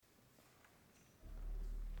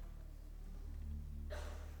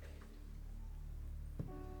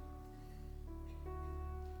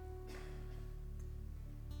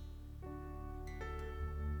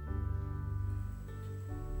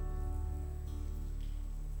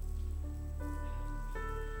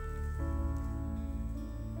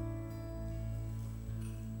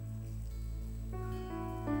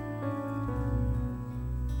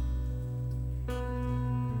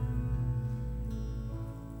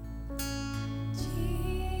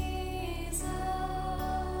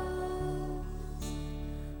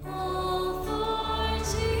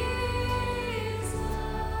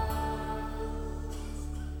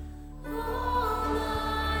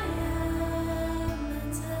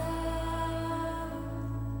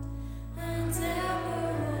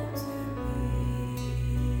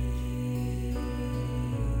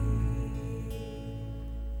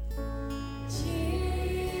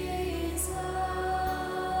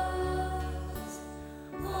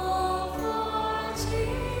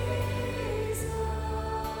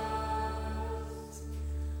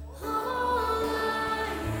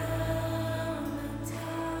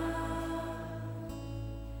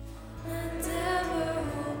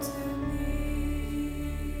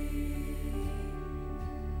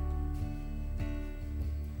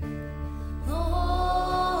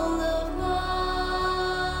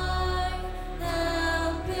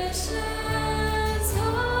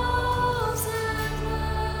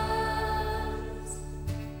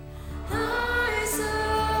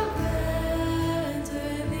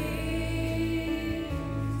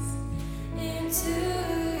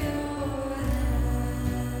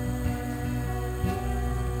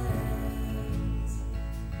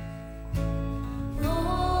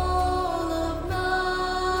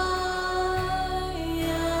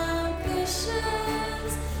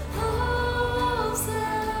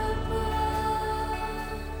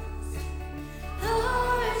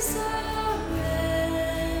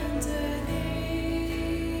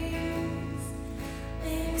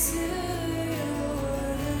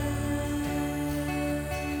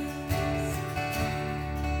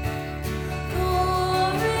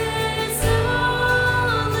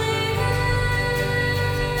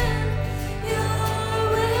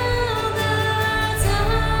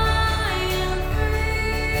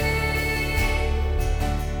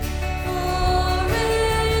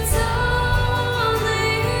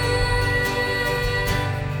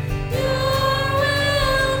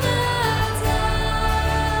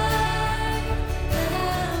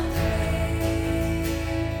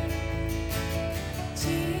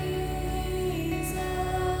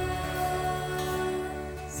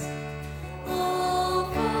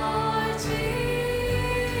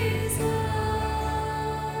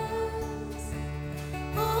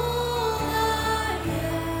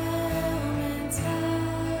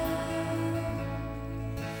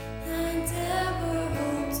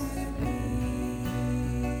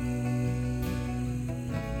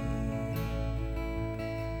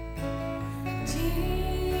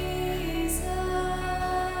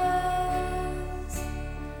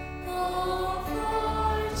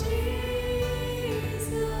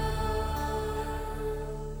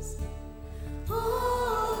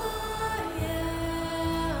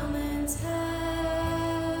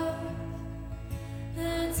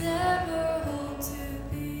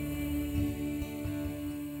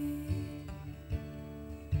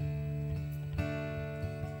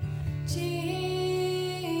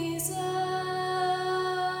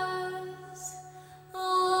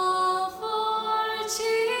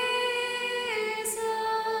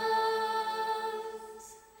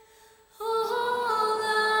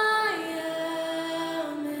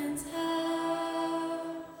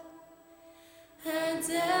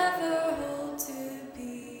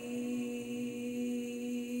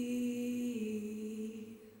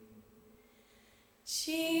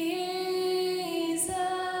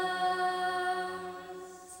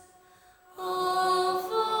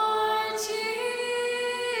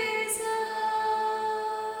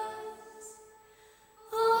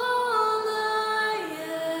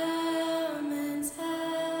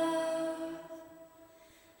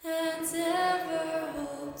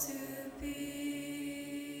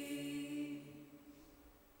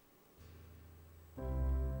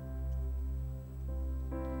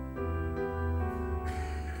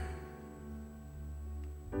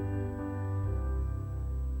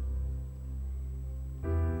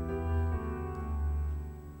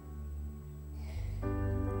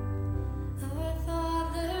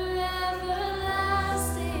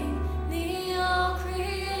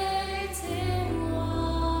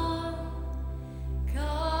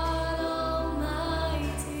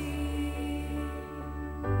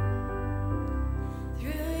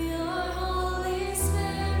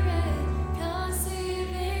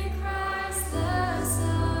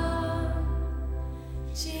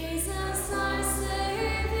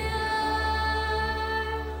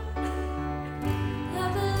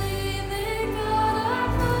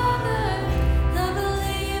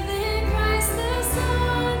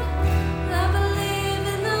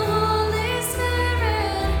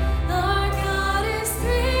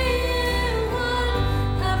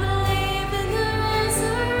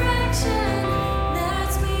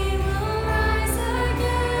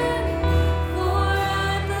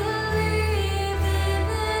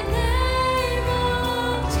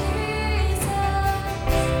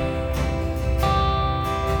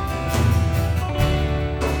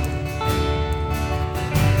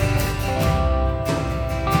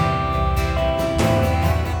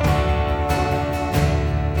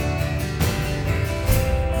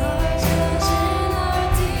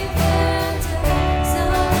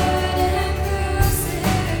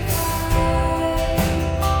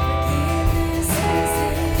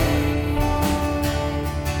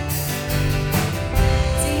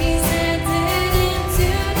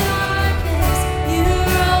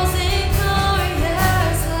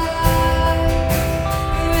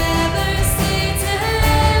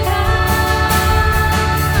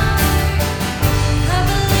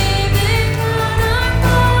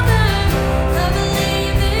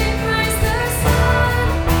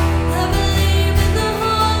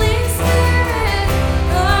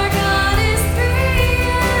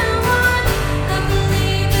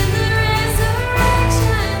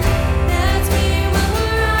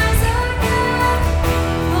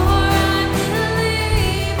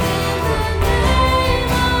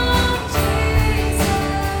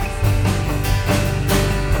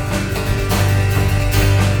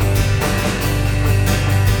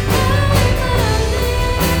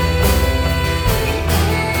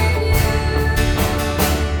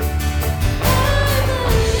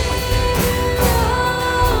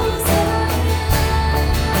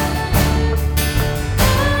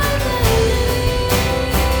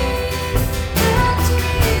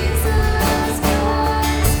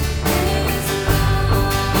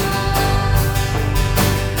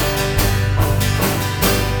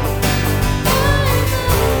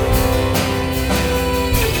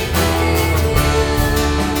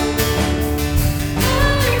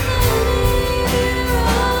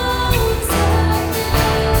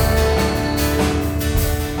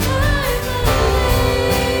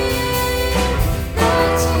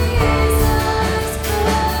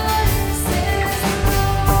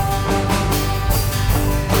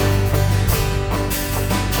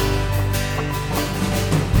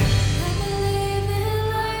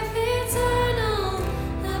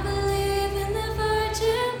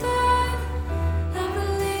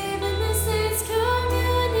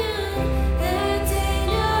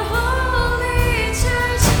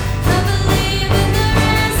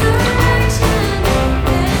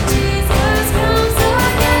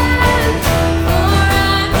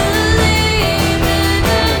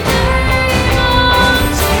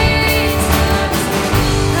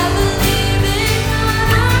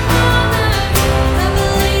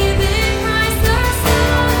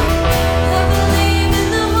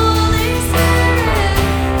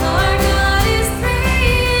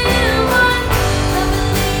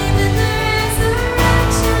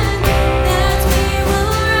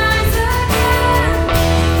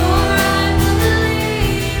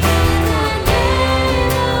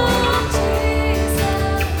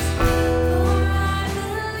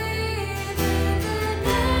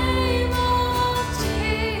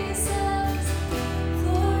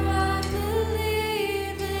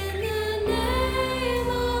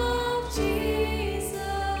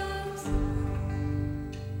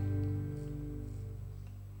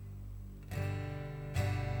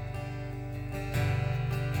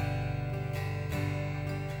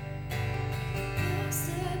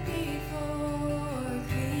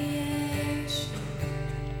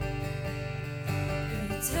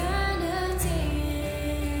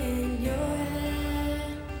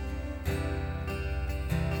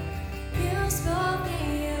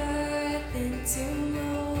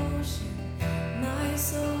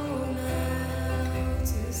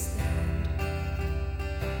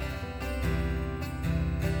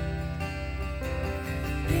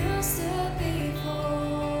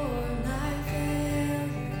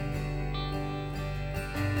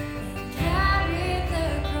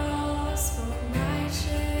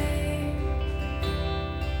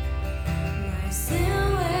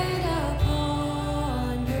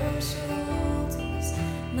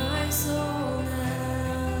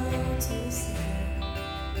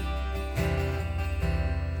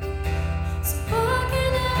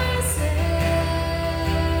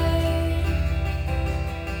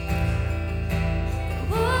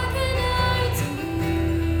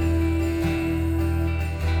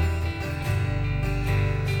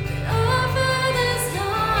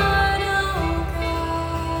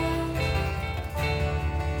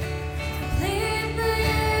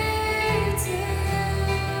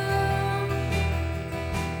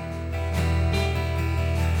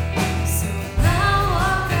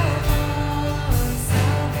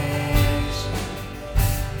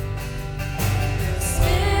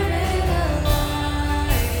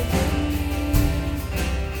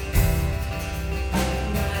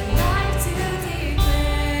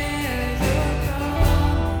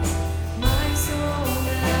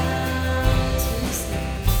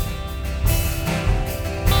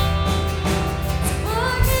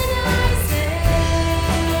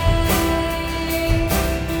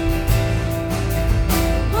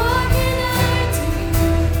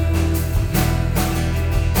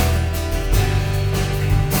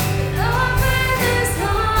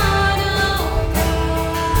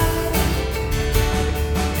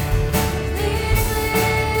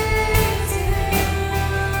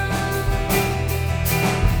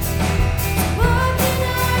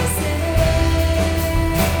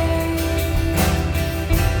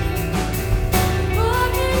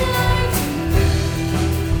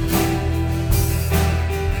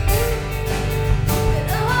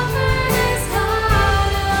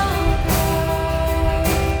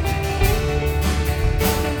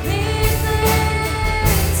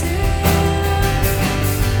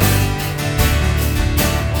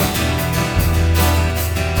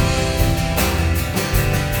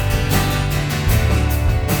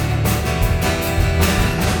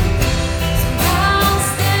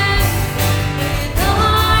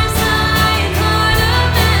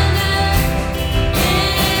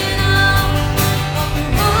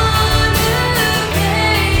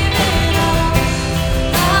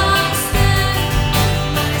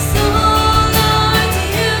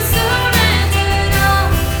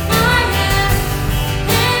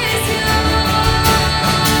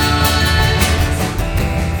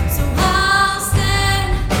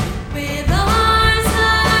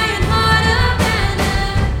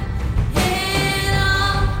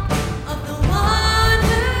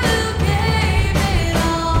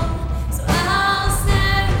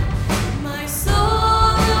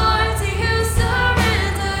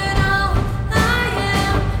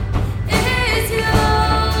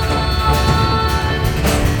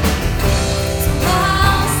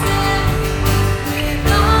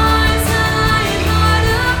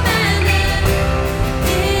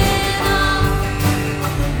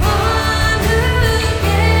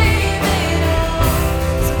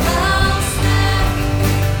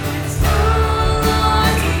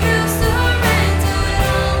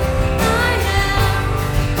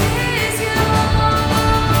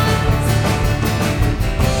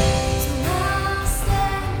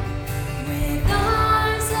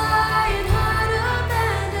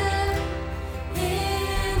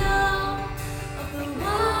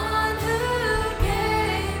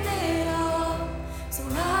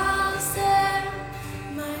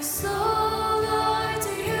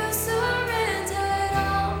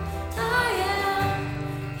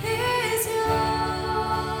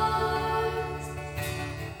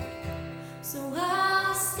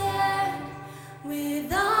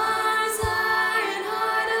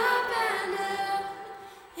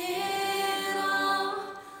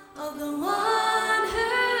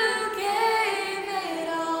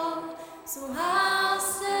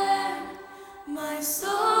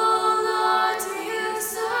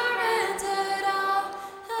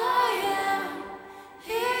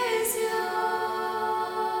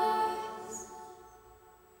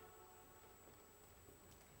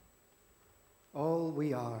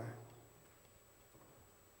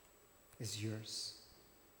is yours.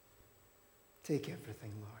 Take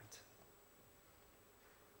everything, Lord.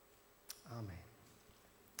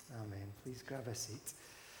 Amen. Amen. Please grab a seat.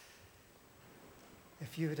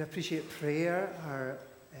 If you would appreciate prayer, our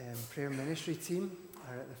prayer ministry team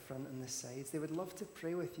are at the front and the sides. They would love to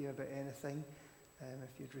pray with you about anything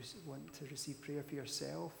If you'd want to receive prayer for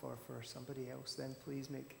yourself or for somebody else, then please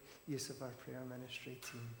make use of our prayer ministry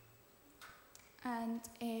team. And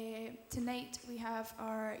tonight we have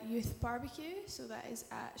our youth barbecue, so that is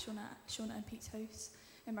at Shona and Pete's house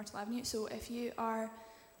in Myrtle Avenue. So if you are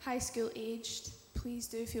high school aged, please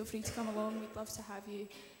do feel free to come along. We'd love to have you.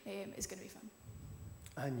 It's going to be fun.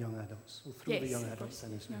 And young adults. We'll throw the young adults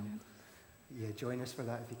in as well. Yeah, join us for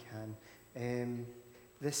that if you can.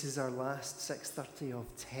 This is our last 6:30 of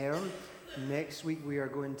term. Next week we are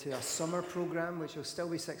going to a summer programme, which will still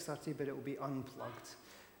be 6:30, but it will be unplugged,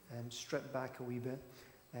 stripped back a wee bit.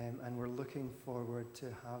 And we're looking forward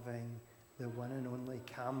to having the one and only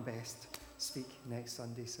Cam Best speak next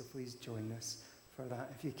Sunday. So please join us for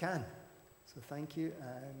that if you can. So thank you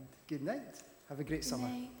and good night. Have a great summer.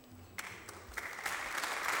 Good night.